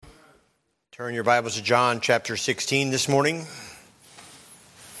Turn your Bibles to John chapter 16 this morning.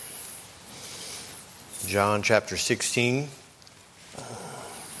 John chapter 16.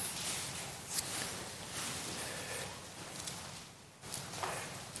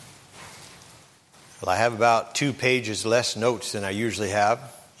 Well, I have about 2 pages less notes than I usually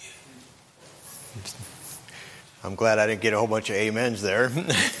have. I'm glad I didn't get a whole bunch of amens there.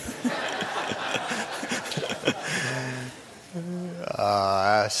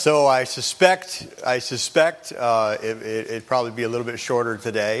 So I suspect it'd probably be a little bit shorter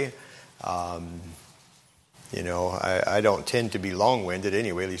today. I don't tend to be long-winded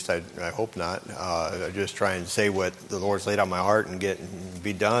anyway. At least I hope not. I just try and say what the Lord's laid on my heart and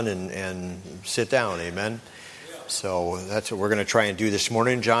be done and sit down. Amen. So that's what we're going to try and do this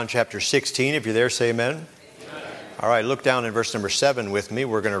morning. John chapter 16. If you're there, say amen. Amen. All right, look down in verse number 7 with me.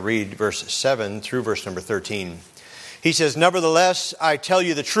 We're going to read verse 7 through verse number 13. He says, "Nevertheless, I tell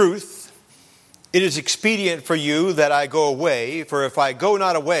you the truth. It is expedient for you that I go away, for if I go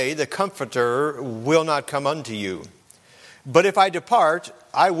not away, the Comforter will not come unto you. But if I depart,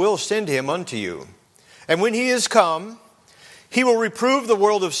 I will send him unto you. And when he is come, he will reprove the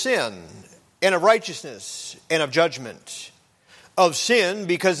world of sin, and of righteousness, and of judgment. Of sin,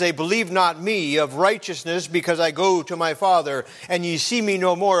 because they believe not me. Of righteousness, because I go to my Father, and ye see me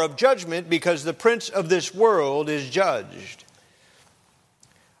no more. Of judgment, because the prince of this world is judged.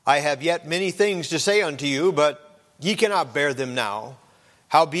 I have yet many things to say unto you, but ye cannot bear them now.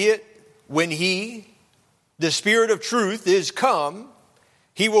 Howbeit, when he, the Spirit of truth, is come,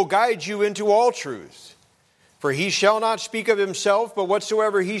 he will guide you into all truth. For he shall not speak of himself, but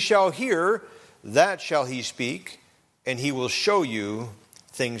whatsoever he shall hear, that shall he speak, and he will show you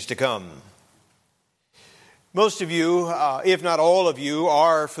things to come." Most of you, if not all of you,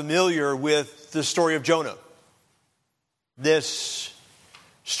 are familiar with the story of Jonah. This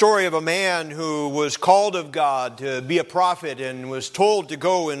story of a man who was called of God to be a prophet and was told to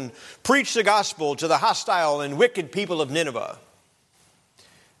go and preach the gospel to the hostile and wicked people of Nineveh.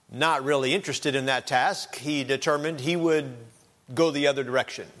 Not really interested in that task, he determined he would go the other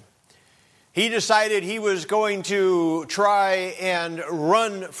direction. He decided he was going to try and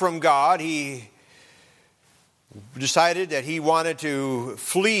run from God. He decided that he wanted to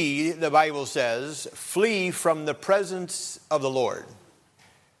flee, the Bible says, flee from the presence of the Lord.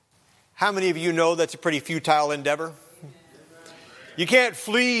 How many of you know that's a pretty futile endeavor? You can't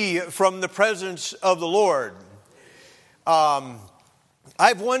flee from the presence of the Lord.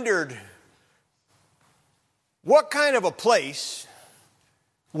 I've wondered, what kind of a place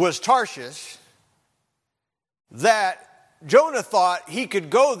was Tarshish that Jonah thought he could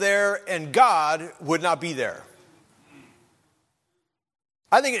go there and God would not be there?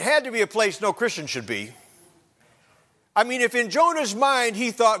 I think it had to be a place no Christian should be. I mean, if in Jonah's mind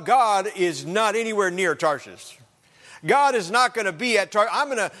he thought God is not anywhere near Tarshish, God is not going to be at Tarshish. I'm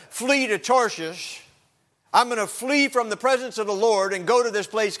going to flee to Tarshish. I'm going to flee from the presence of the Lord and go to this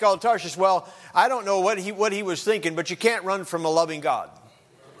place called Tarshish. Well, I don't know what he was thinking, but you can't run from a loving God.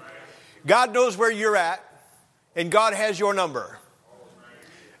 God knows where you're at, and God has your number.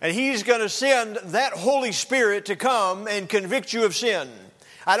 And he's going to send that Holy Spirit to come and convict you of sin.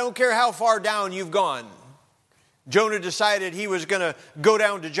 I don't care how far down you've gone. Jonah decided he was going to go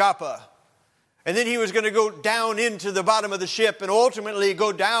down to Joppa. And then he was going to go down into the bottom of the ship and ultimately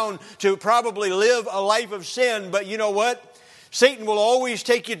go down to probably live a life of sin. But you know what? Satan will always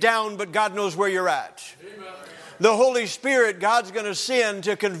take you down, but God knows where you're at. Amen. The Holy Spirit, God's going to send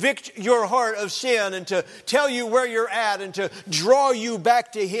to convict your heart of sin and to tell you where you're at and to draw you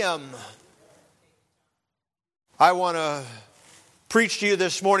back to Him. I want to preach to you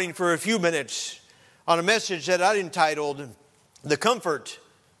this morning for a few minutes on a message that I entitled, "The Comfort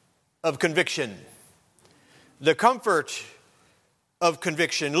of Conviction." The comfort of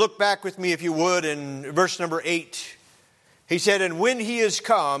conviction. Look back with me, if you would, in verse number 8. He said, "And when he is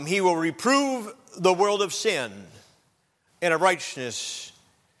come, he will reprove the world of sin, and of righteousness,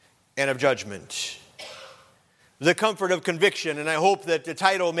 and of judgment." The comfort of conviction. And I hope that the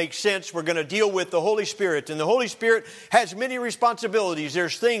title makes sense. We're going to deal with the Holy Spirit. And the Holy Spirit has many responsibilities.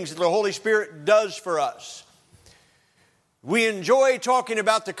 There's things that the Holy Spirit does for us. We enjoy talking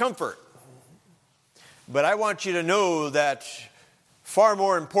about the comfort. But I want you to know that far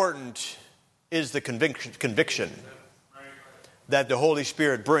more important is the conviction that the Holy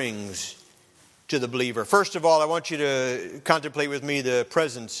Spirit brings to the believer. First of all, I want you to contemplate with me the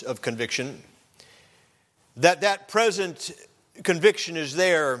presence of conviction. That present conviction is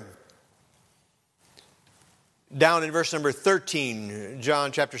there down in verse number 13,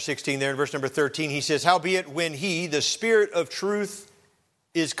 John chapter 16, there in verse number 13, he says, "Howbeit when he, the Spirit of truth,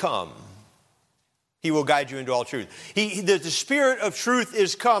 is come." He will guide you into all truth. The Spirit of truth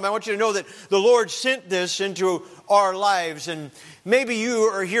is come. I want you to know that the Lord sent this into our lives. And maybe you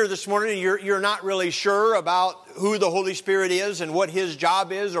are here this morning and you're not really sure about who the Holy Spirit is and what His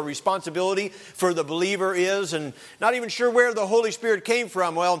job is or responsibility for the believer is, and not even sure where the Holy Spirit came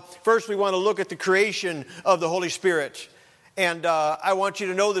from. Well, first we want to look at the creation of the Holy Spirit. And I want you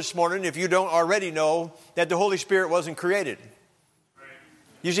to know this morning, if you don't already know, that the Holy Spirit wasn't created.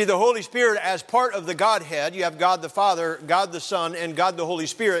 You see, the Holy Spirit as part of the Godhead, you have God the Father, God the Son, and God the Holy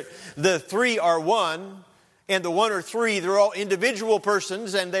Spirit. The three are one, and the one or three, they're all individual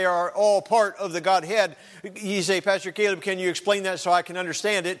persons, and they are all part of the Godhead. You say, Pastor Caleb, can you explain that so I can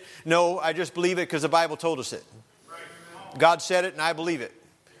understand it? No, I just believe it because the Bible told us it. God said it, and I believe it.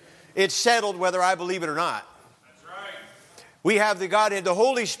 It's settled whether I believe it or not. We have the Godhead. The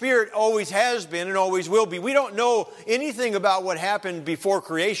Holy Spirit always has been and always will be. We don't know anything about what happened before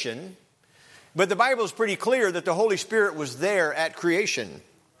creation, but the Bible is pretty clear that the Holy Spirit was there at creation.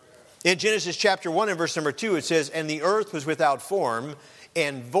 In Genesis chapter 1 and verse number 2, it says, "And the earth was without form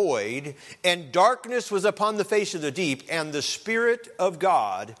and void, and darkness was upon the face of the deep, and the Spirit of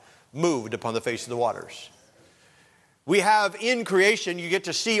God moved upon the face of the waters." We have in creation, you get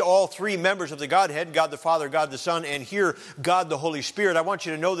to see all three members of the Godhead, God the Father, God the Son, and here, God the Holy Spirit. I want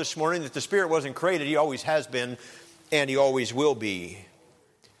you to know this morning that the Spirit wasn't created. He always has been, and He always will be.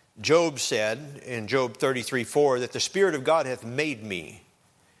 Job said in Job 33:4 that the Spirit of God hath made me,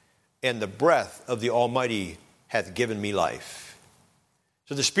 and the breath of the Almighty hath given me life.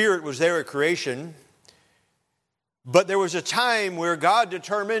 So the Spirit was there at creation, but there was a time where God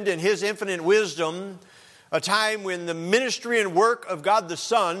determined in His infinite wisdom, a time when the ministry and work of God the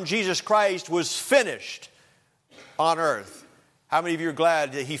Son, Jesus Christ, was finished on earth. How many of you are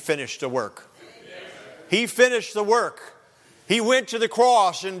glad that He finished the work? He finished the work. He went to the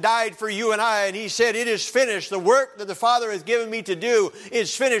cross and died for you and I, and He said, "It is finished. The work that the Father has given me to do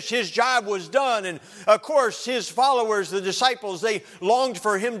is finished." His job was done. And of course, His followers, the disciples, they longed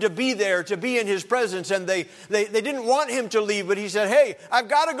for Him to be there, to be in His presence, and they didn't want Him to leave, but He said, "Hey, I've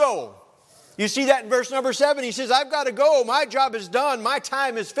got to go." You see that in verse number 7. He says, "I've got to go. My job is done. My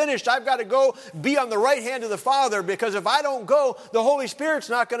time is finished. I've got to go be on the right hand of the Father, because if I don't go, the Holy Spirit's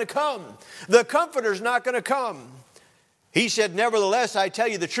not going to come. The Comforter's not going to come." He said, "Nevertheless, I tell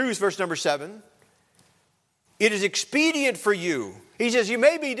you the truth," verse number 7. "It is expedient for you." He says, "You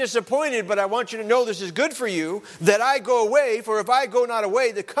may be disappointed, but I want you to know this is good for you, that I go away. For if I go not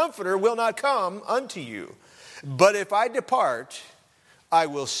away, the Comforter will not come unto you. But if I depart, I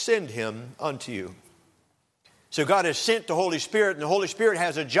will send Him unto you." So God has sent the Holy Spirit, and the Holy Spirit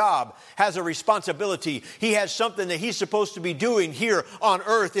has a job, has a responsibility. He has something that He's supposed to be doing here on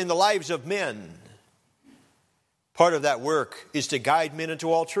earth in the lives of men. Part of that work is to guide men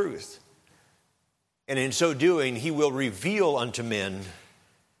into all truth. And in so doing, He will reveal unto men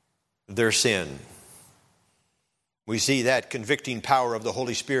their sin. We see that convicting power of the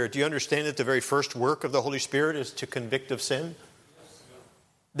Holy Spirit. Do you understand that the very first work of the Holy Spirit is to convict of sin?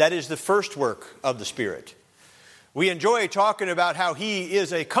 That is the first work of the Spirit. We enjoy talking about how He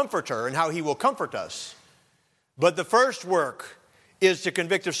is a comforter and how He will comfort us. But the first work is to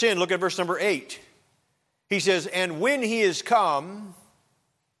convict of sin. Look at verse number 8. He says, "And when He is come,"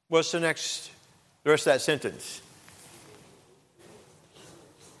 what's the rest of that sentence?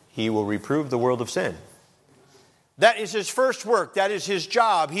 "He will reprove the world of sin." That is His first work. That is His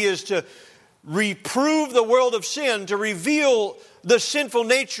job. He is to reprove the world of sin, to reveal the sinful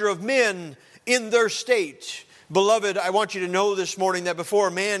nature of men in their state. Beloved, I want you to know this morning that before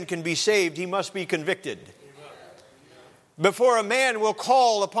a man can be saved, he must be convicted. Before a man will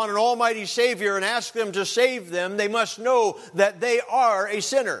call upon an almighty Savior and ask them to save them, they must know that they are a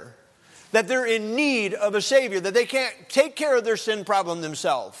sinner, that they're in need of a Savior, that they can't take care of their sin problem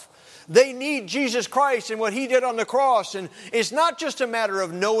themselves. They need Jesus Christ and what He did on the cross. And it's not just a matter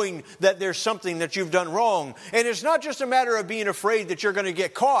of knowing that there's something that you've done wrong. And it's not just a matter of being afraid that you're going to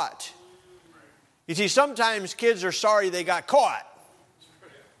get caught. You see, sometimes kids are sorry they got caught.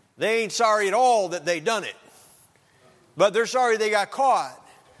 They ain't sorry at all that they done it. But they're sorry they got caught.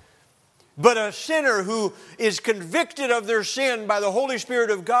 But a sinner who is convicted of their sin by the Holy Spirit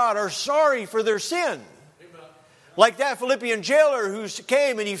of God are sorry for their sin. Like that Philippian jailer who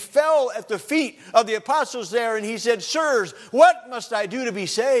came and he fell at the feet of the apostles there and he said, "Sirs, what must I do to be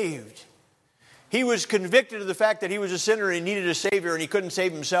saved?" He was convicted of the fact that he was a sinner and he needed a Savior and he couldn't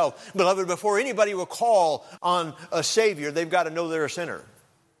save himself. Beloved, before anybody will call on a Savior, they've got to know they're a sinner.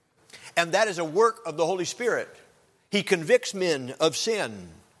 And that is a work of the Holy Spirit. He convicts men of sin.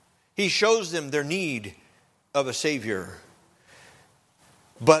 He shows them their need of a Savior.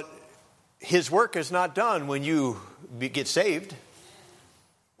 But His work is not done when you get saved.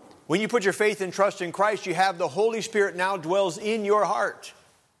 When you put your faith and trust in Christ, you have the Holy Spirit now dwells in your heart.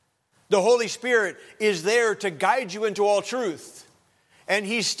 The Holy Spirit is there to guide you into all truth. And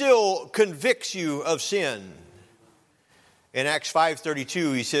He still convicts you of sin. In Acts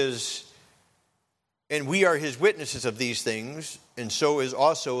 5:32, he says, and we are His witnesses of these things, and so is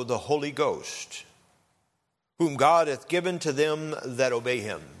also the Holy Ghost, whom God hath given to them that obey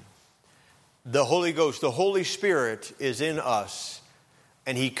Him. The Holy Ghost, the Holy Spirit is in us,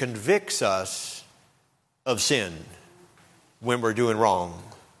 and He convicts us of sin when we're doing wrong.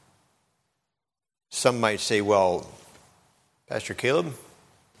 Some might say, well, Pastor Caleb,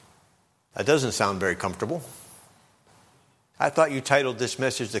 that doesn't sound very comfortable. I thought you titled this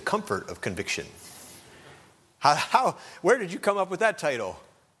message, The Comfort of Conviction. Where did you come up with that title?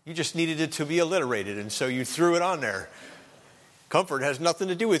 You just needed it to be alliterated, and so you threw it on there. Comfort has nothing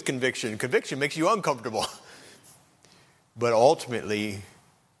to do with conviction. Conviction makes you uncomfortable. But ultimately,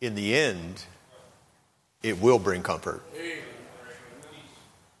 in the end, it will bring comfort.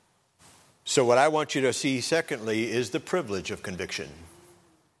 So what I want you to see, secondly, is the privilege of conviction.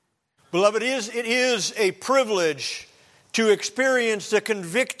 Beloved, it is a privilege to experience the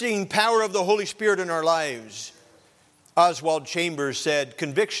convicting power of the Holy Spirit in our lives. Oswald Chambers said,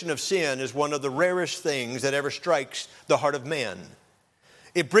 conviction of sin is one of the rarest things that ever strikes the heart of man.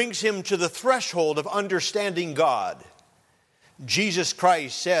 It brings him to the threshold of understanding God. Jesus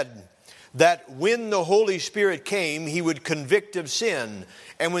Christ said that when the Holy Spirit came, He would convict of sin.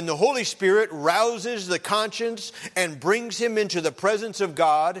 And when the Holy Spirit rouses the conscience and brings him into the presence of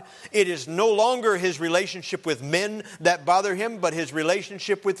God, it is no longer his relationship with men that bother him, but his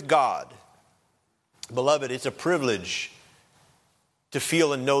relationship with God. Beloved, it's a privilege to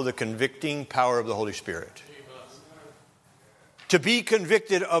feel and know the convicting power of the Holy Spirit. To be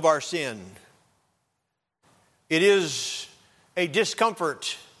convicted of our sin. It is a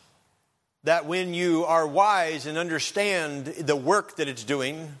discomfort that when you are wise and understand the work that it's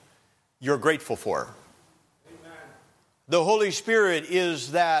doing, you're grateful for. Amen. The Holy Spirit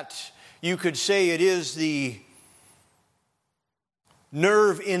is that, you could say it is the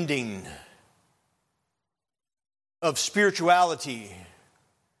nerve ending of spirituality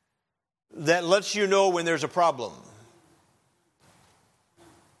that lets you know when there's a problem.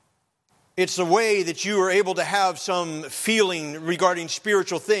 It's the way that you are able to have some feeling regarding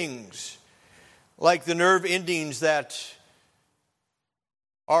spiritual things, like the nerve endings that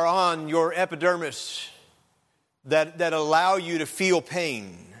are on your epidermis that allow you to feel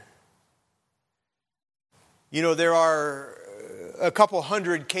pain. You know, there are a couple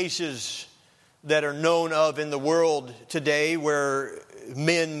hundred cases that are known of in the world today where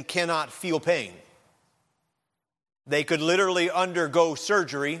men cannot feel pain. They could literally undergo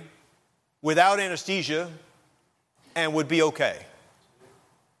surgery without anesthesia and would be okay.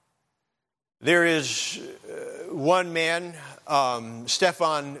 There is one man,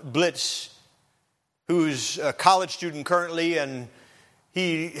 Stefan Blitz, who's a college student currently, and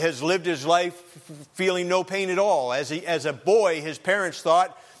he has lived his life feeling no pain at all. As a boy, his parents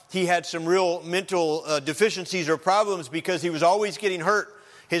thought he had some real mental deficiencies or problems because he was always getting hurt.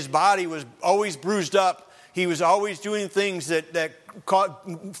 His body was always bruised up. He was always doing things that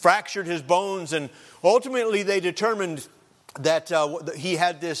fractured his bones, and ultimately they determined that he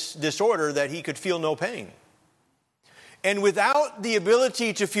had this disorder that he could feel no pain. And without the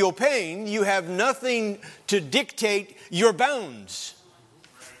ability to feel pain, you have nothing to dictate your bounds.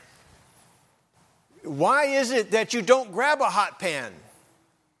 Why is it that you don't grab a hot pan?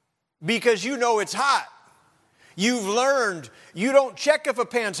 Because you know it's hot. You've learned you don't check if a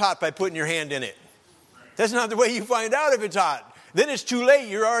pan's hot by putting your hand in it. That's not the way you find out if it's hot. Then it's too late.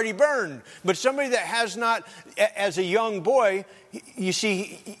 You're already burned. But somebody that has not, as a young boy, you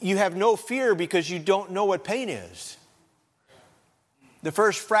see, you have no fear because you don't know what pain is. The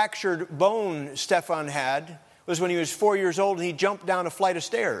first fractured bone Stefan had was when he was 4 years old and he jumped down a flight of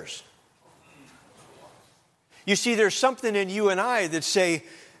stairs. You see, there's something in you and I that say,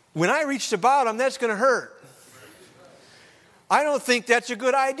 when I reach the bottom, that's going to hurt. I don't think that's a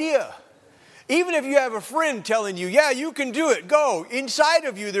good idea. Even if you have a friend telling you, yeah, you can do it, go. Inside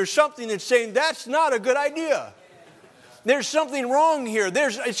of you, there's something that's saying, that's not a good idea. There's something wrong here.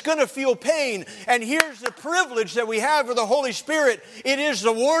 It's going to feel pain. And here's the privilege that we have of the Holy Spirit. It is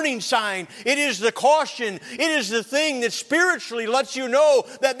the warning sign. It is the caution. It is the thing that spiritually lets you know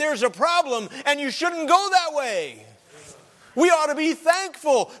that there's a problem and you shouldn't go that way. We ought to be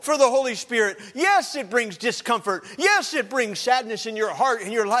thankful for the Holy Spirit. Yes, it brings discomfort. Yes, it brings sadness in your heart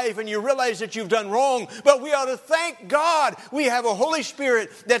and your life, and you realize that you've done wrong. But we ought to thank God we have a Holy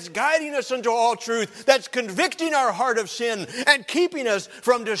Spirit that's guiding us into all truth, that's convicting our heart of sin and keeping us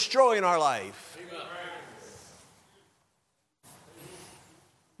from destroying our life. Amen.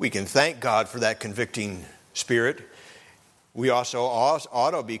 We can thank God for that convicting Spirit. We also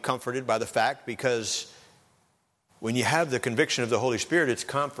ought to be comforted by the fact, because when you have the conviction of the Holy Spirit, it's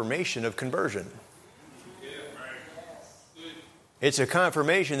confirmation of conversion. It's a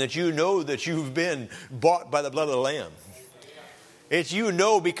confirmation that you know that you've been bought by the blood of the Lamb. It's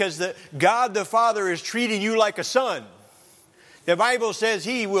because God the Father is treating you like a son. The Bible says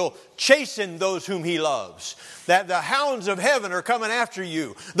He will chasten those whom He loves. That the hounds of heaven are coming after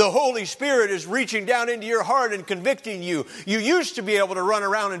you. The Holy Spirit is reaching down into your heart and convicting you. You used to be able to run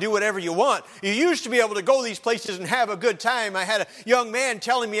around and do whatever you want. You used to be able to go these places and have a good time. I had a young man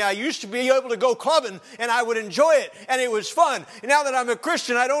telling me I used to be able to go clubbing and I would enjoy it and it was fun. And now that I'm a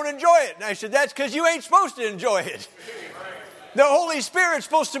Christian, I don't enjoy it. And I said, that's because you ain't supposed to enjoy it. The Holy Spirit's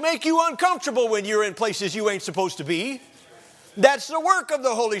supposed to make you uncomfortable when you're in places you ain't supposed to be. That's the work of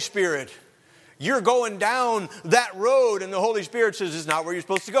the Holy Spirit. You're going down that road and the Holy Spirit says, it's not where you're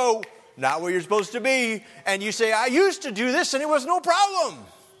supposed to go, not where you're supposed to be. And you say, I used to do this and it was no problem.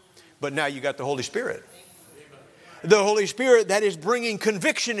 But now you got the Holy Spirit. The Holy Spirit that is bringing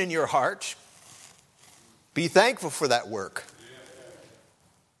conviction in your heart. Be thankful for that work.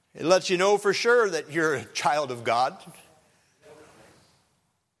 It lets you know for sure that you're a child of God.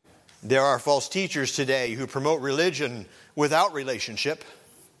 There are false teachers today who promote religion without relationship.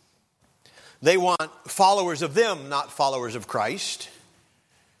 They want followers of them, not followers of Christ.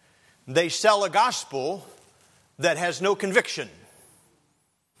 They sell a gospel that has no conviction.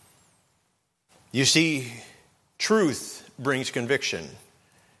 You see, truth brings conviction.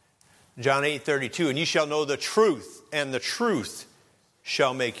 John 8:32, and ye shall know the truth, and the truth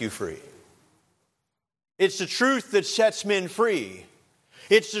shall make you free. It's the truth that sets men free.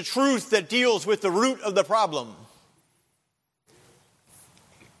 It's the truth that deals with the root of the problem.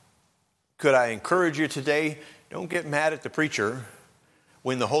 Could I encourage you today, don't get mad at the preacher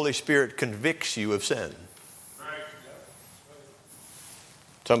when the Holy Spirit convicts you of sin.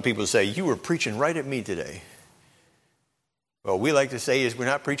 Some people say, you were preaching right at me today. Well, we like to say is we're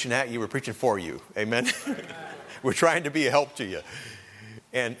not preaching at you, we're preaching for you. Amen? We're trying to be a help to you.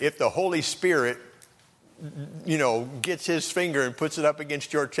 And if the Holy Spirit, gets His finger and puts it up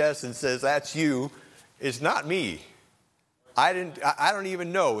against your chest and says, that's you, it's not me. I don't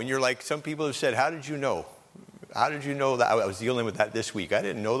even know. And you're like, some people have said, how did you know? How did you know that? I was dealing with that this week. I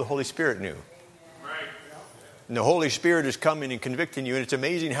didn't know. The Holy Spirit knew. Right. And the Holy Spirit is coming and convicting you. And it's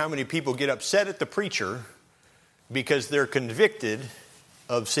amazing how many people get upset at the preacher because they're convicted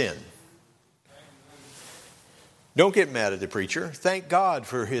of sin. Don't get mad at the preacher. Thank God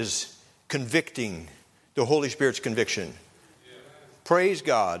for His convicting, the Holy Spirit's conviction. Praise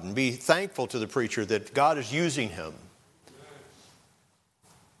God and be thankful to the preacher that God is using him.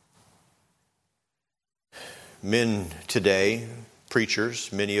 Men today,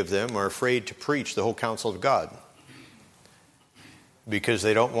 preachers, many of them are afraid to preach the whole counsel of God because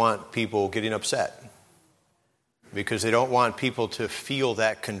they don't want people getting upset, because they don't want people to feel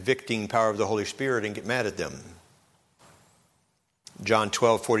that convicting power of the Holy Spirit and get mad at them. John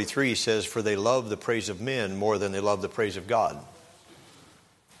 12:43 says, for they love the praise of men more than they love the praise of God.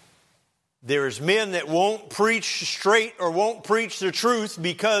 There's men that won't preach straight or won't preach the truth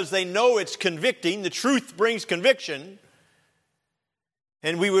because they know it's convicting. The truth brings conviction.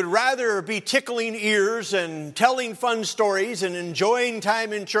 And we would rather be tickling ears and telling fun stories and enjoying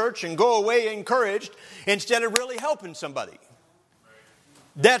time in church and go away encouraged instead of really helping somebody.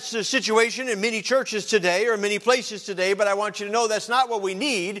 That's the situation in many churches today or many places today, but I want you to know that's not what we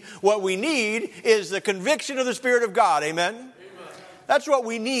need. What we need is the conviction of the Spirit of God. Amen? Amen. That's what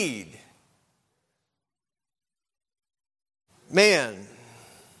we need. Man,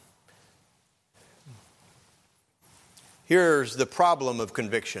 here's the problem of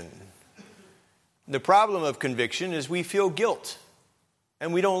conviction. The problem of conviction is we feel guilt,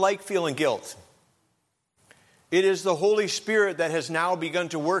 and we don't like feeling guilt. It is the Holy Spirit that has now begun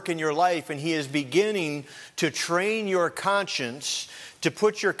to work in your life, and He is beginning to train your conscience, to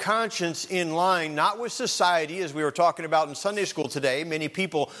put your conscience in line, not with society, as we were talking about in Sunday school today. Many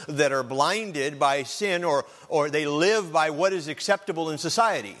people that are blinded by sin or they live by what is acceptable in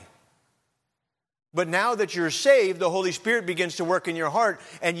society. But now that you're saved, the Holy Spirit begins to work in your heart,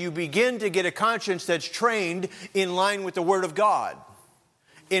 and you begin to get a conscience that's trained in line with the Word of God,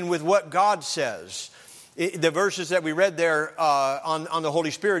 in with what God says. The verses that we read there on the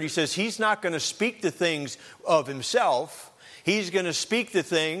Holy Spirit, he says he's not going to speak the things of himself. He's going to speak the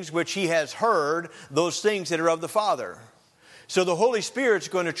things which he has heard, those things that are of the Father. So the Holy Spirit's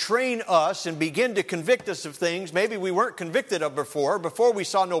going to train us and begin to convict us of things maybe we weren't convicted of before. Before we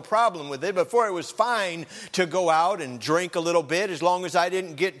saw no problem with it. Before it was fine to go out and drink a little bit as long as I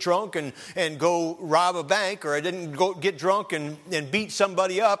didn't get drunk and go rob a bank, or I didn't go get drunk and beat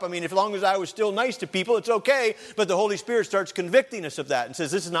somebody up. I mean, as long as I was still nice to people, it's okay. But the Holy Spirit starts convicting us of that and says,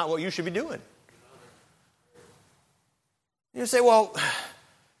 this is not what you should be doing. You say, well,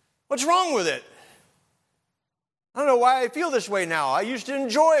 what's wrong with it? I don't know why I feel this way now. I used to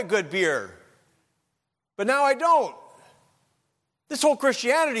enjoy a good beer, but now I don't. This whole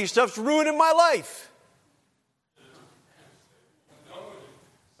Christianity stuff's ruining my life.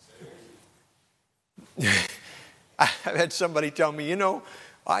 I've had somebody tell me,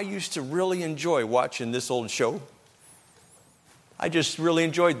 I used to really enjoy watching this old show. I just really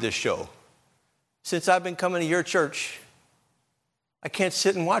enjoyed this show. Since I've been coming to your church, I can't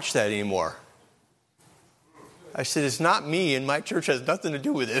sit and watch that anymore. I said, it's not me, and my church has nothing to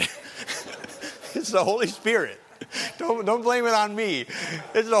do with it. It's the Holy Spirit. Don't blame it on me.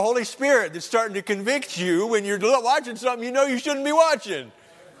 It's the Holy Spirit that's starting to convict you when you're watching something you shouldn't be watching.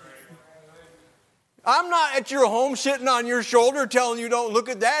 I'm not at your home sitting on your shoulder telling you don't look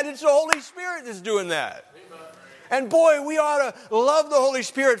at that. It's the Holy Spirit that's doing that. And boy, we ought to love the Holy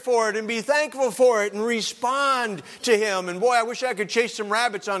Spirit for it and be thankful for it and respond to Him. And boy, I wish I could chase some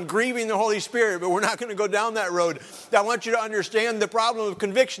rabbits on grieving the Holy Spirit, but we're not going to go down that road. I want you to understand the problem of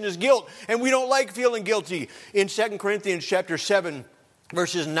conviction is guilt, and we don't like feeling guilty. In 2 Corinthians chapter 7,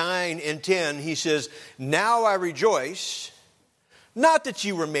 verses 9 and 10, he says, now I rejoice, not that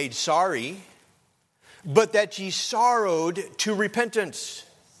you were made sorry, but that ye sorrowed to repentance.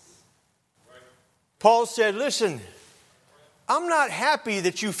 Paul said, listen, I'm not happy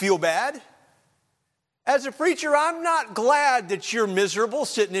that you feel bad. As a preacher, I'm not glad that you're miserable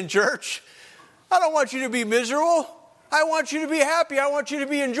sitting in church. I don't want you to be miserable. I want you to be happy. I want you to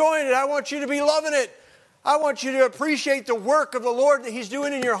be enjoying it. I want you to be loving it. I want you to appreciate the work of the Lord that He's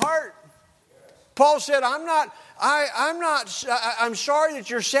doing in your heart. Paul said, I'm sorry that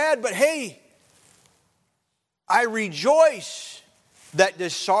you're sad, but hey, I rejoice that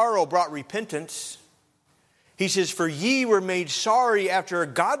this sorrow brought repentance. He says, for ye were made sorry after a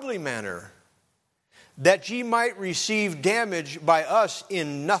godly manner, that ye might receive damage by us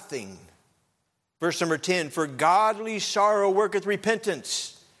in nothing. Verse number 10, for godly sorrow worketh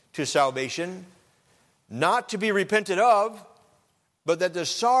repentance to salvation, not to be repented of, but that the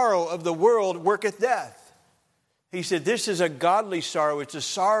sorrow of the world worketh death. He said, this is a godly sorrow. It's a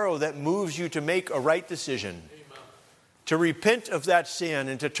sorrow that moves you to make a right decision. To repent of that sin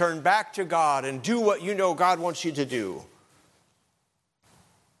and to turn back to God and do what you know God wants you to do.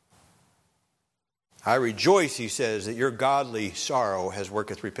 I rejoice, he says, that your godly sorrow has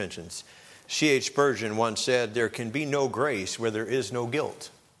worketh repentance. C.H. Spurgeon once said, there can be no grace where there is no guilt.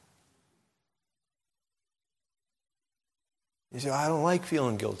 You say, I don't like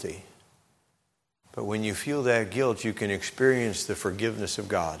feeling guilty. But when you feel that guilt, you can experience the forgiveness of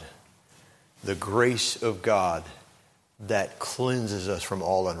God, the grace of God, that cleanses us from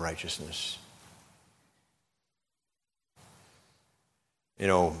all unrighteousness.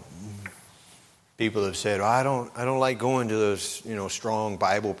 People have said, I don't like going to those, strong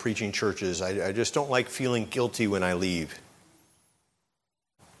Bible preaching churches. I just don't like feeling guilty when I leave.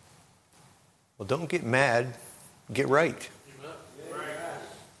 Well, don't get mad. Get right.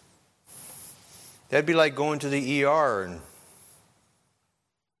 That'd be like going to the ER and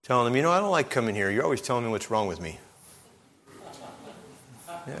telling them, I don't like coming here. You're always telling me what's wrong with me.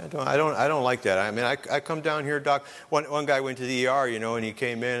 Yeah, I don't like that. I mean, I come down here, Doc. One guy went to the ER, and he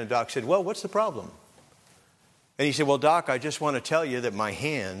came in, and Doc said, well, what's the problem? And he said, well, Doc, I just want to tell you that my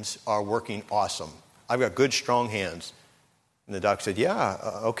hands are working awesome. I've got good, strong hands. And the doc said, yeah,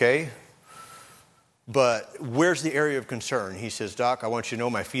 okay. But where's the area of concern? He says, Doc, I want you to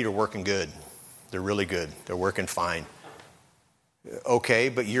know my feet are working good. They're really good. They're working fine. Okay,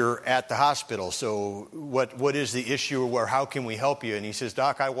 but you're at the hospital, so what is the issue, or how can we help you? And he says,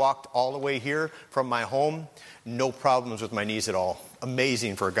 Doc, I walked all the way here from my home, no problems with my knees at all.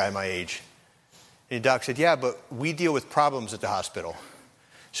 Amazing for a guy my age. And the doc said, yeah, but we deal with problems at the hospital.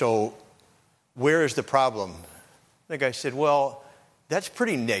 So where is the problem? The guy said, well, that's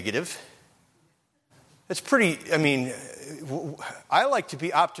pretty negative. I like to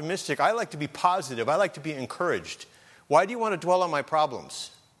be optimistic. I like to be positive. I like to be encouraged. Why do you want to dwell on my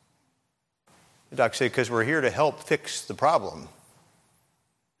problems? The doc said, because we're here to help fix the problem.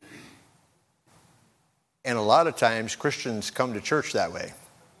 And a lot of times Christians come to church that way.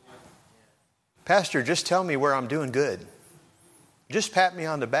 Pastor, just tell me where I'm doing good. Just pat me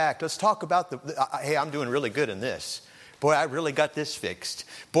on the back. Let's talk about hey, I'm doing really good in this. Boy, I really got this fixed.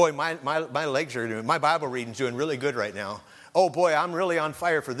 Boy, my legs are doing, my Bible reading's doing really good right now. Oh boy, I'm really on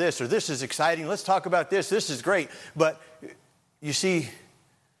fire for this, or this is exciting. Let's talk about this. This is great. But you see,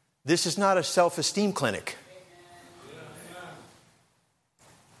 this is not a self-esteem clinic.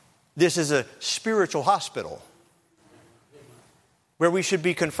 This is a spiritual hospital where we should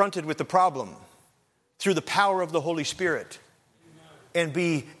be confronted with the problem through the power of the Holy Spirit and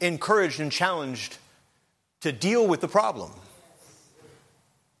be encouraged and challenged to deal with the problem.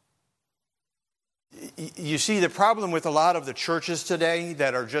 You see, the problem with a lot of the churches today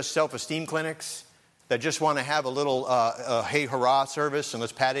that are just self-esteem clinics, that just want to have a little hey hurrah service and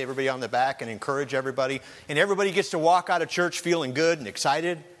let's pat everybody on the back and encourage everybody, and everybody gets to walk out of church feeling good and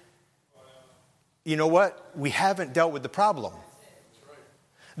excited. You know what? We haven't dealt with the problem.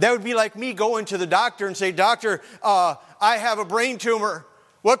 That would be like me going to the doctor and say, Doctor, I have a brain tumor.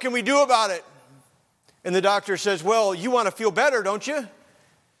 What can we do about it? And the doctor says, well, you want to feel better, don't you?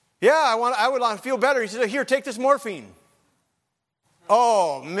 Yeah, I would want to feel better. He says, here, take this morphine.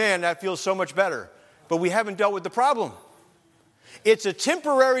 Oh, man, that feels so much better. But we haven't dealt with the problem. It's a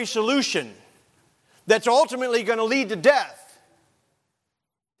temporary solution that's ultimately going to lead to death.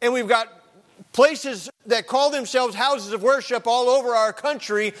 And we've got places that call themselves houses of worship all over our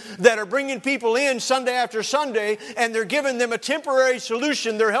country that are bringing people in Sunday after Sunday, and they're giving them a temporary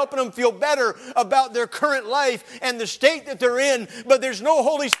solution. They're helping them feel better about their current life and the state that they're in, but there's no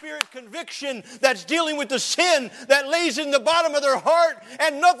Holy Spirit conviction that's dealing with the sin that lays in the bottom of their heart,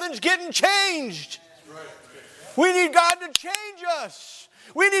 and nothing's getting changed. We need God to change us.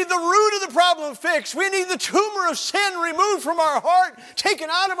 We need the root of the problem fixed. We need the tumor of sin removed from our heart, taken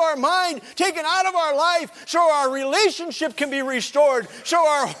out of our mind, taken out of our life, so our relationship can be restored, so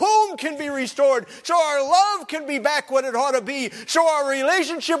our home can be restored, so our love can be back what it ought to be, so our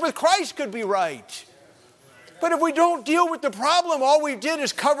relationship with Christ could be right. But if we don't deal with the problem, all we did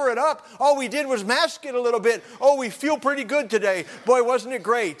is cover it up. All we did was mask it a little bit. Oh, we feel pretty good today. Boy, wasn't it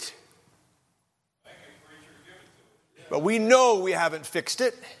great? But we know we haven't fixed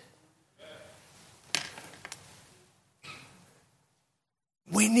it.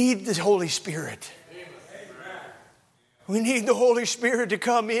 We need the Holy Spirit. We need the Holy Spirit to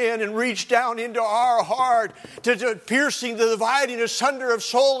come in and reach down into our heart, to piercing the dividing asunder of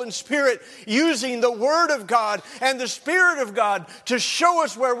soul and spirit, using the Word of God and the Spirit of God to show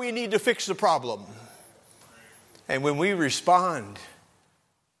us where we need to fix the problem. And when we respond,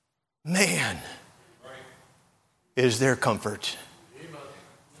 man, is there comfort.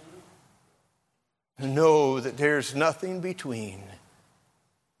 Know that there's nothing between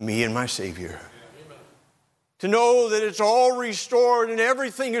me and my Savior. To know that it's all restored and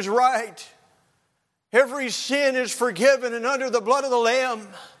everything is right. Every sin is forgiven and under the blood of the Lamb.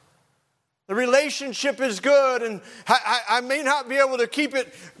 The relationship is good, and I may not be able to keep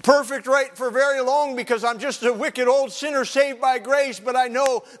it perfect right for very long because I'm just a wicked old sinner saved by grace, but I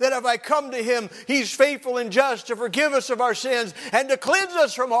know that if I come to Him, He's faithful and just to forgive us of our sins and to cleanse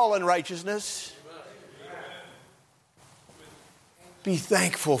us from all unrighteousness. Be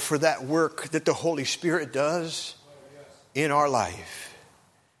thankful for that work that the Holy Spirit does in our life.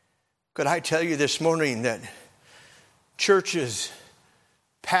 Could I tell you this morning that churches,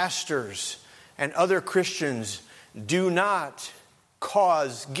 pastors, and other Christians do not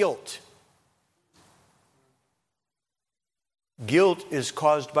cause guilt. Guilt is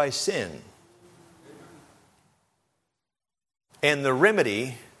caused by sin. And the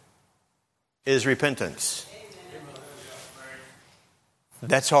remedy is repentance.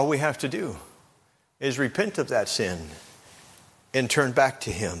 That's all we have to do, is repent of that sin and turn back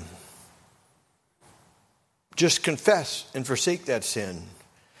to Him. Just confess and forsake that sin,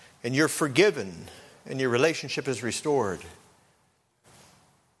 and you're forgiven, and your relationship is restored.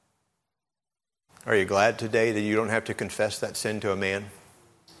 Are you glad today that you don't have to confess that sin to a man?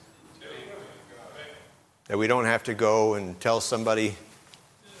 That we don't have to go and tell somebody?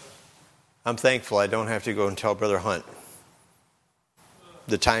 I'm thankful I don't have to go and tell Brother Hunt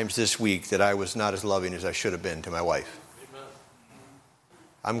the times this week that I was not as loving as I should have been to my wife.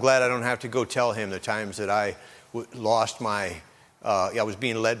 I'm glad I don't have to go tell him the times that I lost my, I was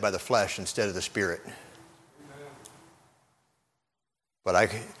being led by the flesh instead of the Spirit.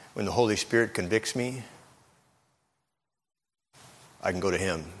 But when the Holy Spirit convicts me, I can go to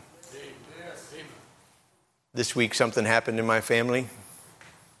Him. This week something happened in my family,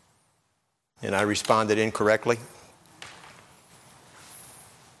 and I responded incorrectly.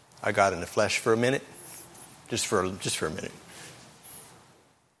 I got in the flesh for a minute. just for a minute.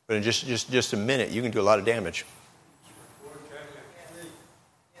 But in just a minute, you can do a lot of damage.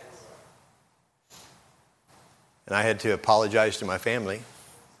 And I had to apologize to my family.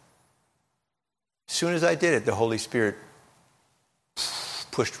 As soon as I did it, the Holy Spirit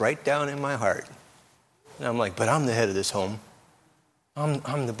pushed right down in my heart. And I'm like, but I'm the head of this home.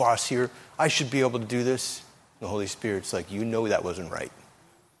 I'm the boss here. I should be able to do this. The Holy Spirit's like, you know that wasn't right.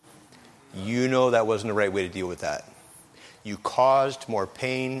 You know that wasn't the right way to deal with that. You caused more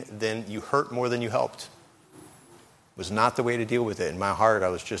pain than you hurt, more than you helped. It was not the way to deal with it. In my heart, I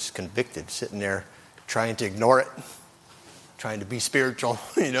was just convicted, sitting there trying to ignore it, trying to be spiritual,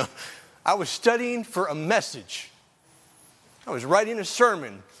 I was studying for a message. I was writing a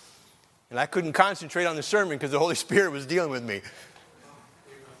sermon, and I couldn't concentrate on the sermon because the Holy Spirit was dealing with me.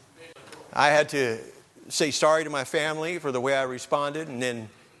 I had to say sorry to my family for the way I responded and then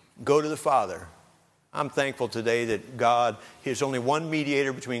go to the Father. I'm thankful today that God, there's only one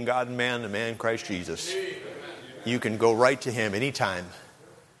mediator between God and man, the man Christ Jesus. You can go right to him anytime.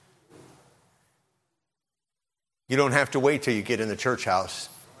 You don't have to wait till you get in the church house.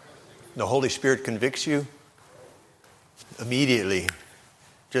 The Holy Spirit convicts you immediately.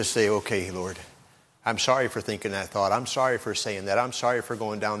 Just say, okay, Lord, I'm sorry for thinking that thought. I'm sorry for saying that. I'm sorry for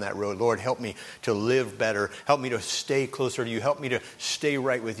going down that road. Lord, help me to live better. Help me to stay closer to you. Help me to stay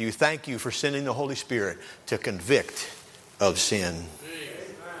right with you. Thank you for sending the Holy Spirit to convict of sin.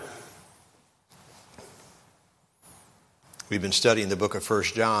 We've been studying the book of 1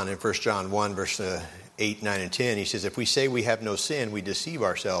 John. In 1 John 1, verse 8, 9, and 10, he says, if we say we have no sin, we deceive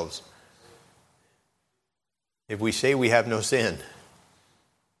ourselves. If we say we have no sin.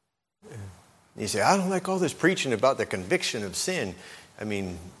 You say, I don't like all this preaching about the conviction of sin.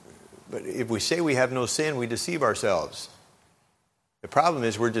 But if we say we have no sin, we deceive ourselves. The problem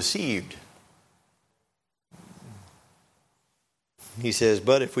is we're deceived. He says,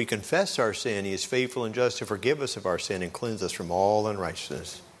 but if we confess our sin, he is faithful and just to forgive us of our sin and cleanse us from all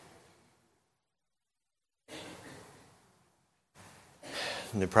unrighteousness.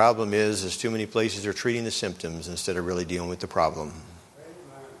 And the problem is too many places are treating the symptoms instead of really dealing with the problem.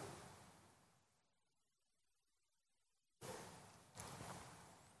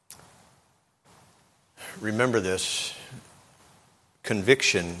 Remember this,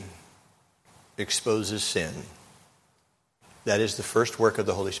 conviction exposes sin. That is the first work of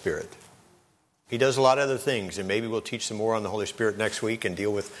the Holy Spirit. He does a lot of other things, and maybe we'll teach some more on the Holy Spirit next week and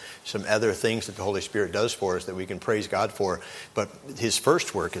deal with some other things that the Holy Spirit does for us that we can praise God for. But his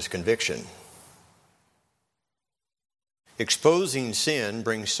first work is conviction. Exposing sin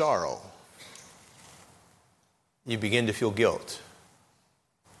brings sorrow. You begin to feel guilt.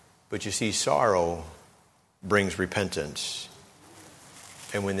 But you see, sorrow brings repentance.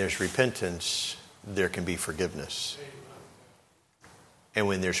 And when there's repentance, there can be forgiveness. And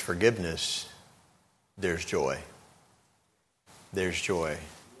when there's forgiveness, there's joy. There's joy.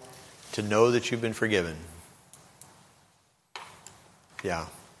 To know that you've been forgiven. Yeah.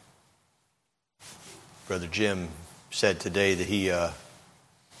 Brother Jim said today that he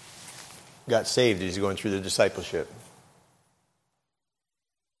got saved as he's going through the discipleship.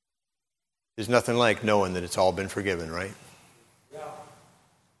 There's nothing like knowing that it's all been forgiven, right?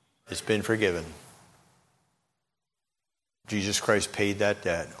 It's been forgiven. Jesus Christ paid that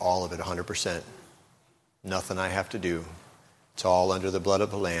debt, all of it, 100%. Nothing I have to do. It's all under the blood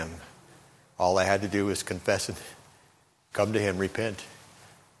of the Lamb. All I had to do was confess it, come to him, repent.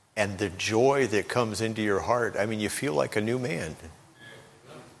 And the joy that comes into your heart, you feel like a new man.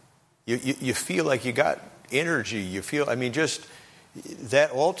 You feel like you got energy. You feel, just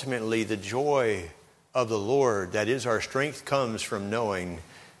that ultimately the joy of the Lord, that is our strength, comes from knowing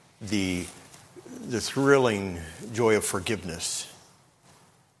the thrilling joy of forgiveness,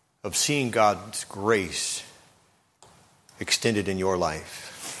 of seeing God's grace extended in your life.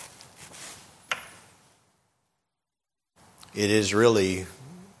 It is really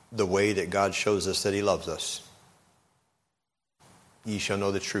the way that God shows us that he loves us. Ye shall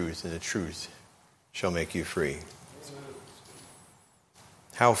know the truth, and the truth shall make you free.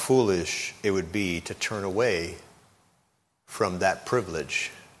 How foolish it would be to turn away from that privilege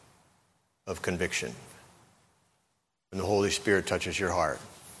of conviction. When the Holy Spirit touches your heart,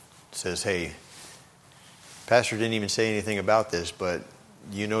 says, hey, Pastor didn't even say anything about this, but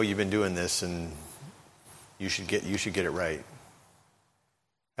you've been doing this and you should get it right.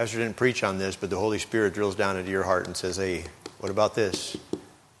 Pastor didn't preach on this, but the Holy Spirit drills down into your heart and says, hey, what about this?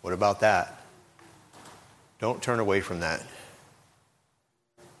 What about that? Don't turn away from that.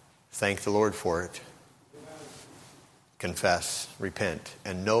 Thank the Lord for it. Confess, repent,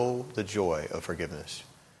 and know the joy of forgiveness.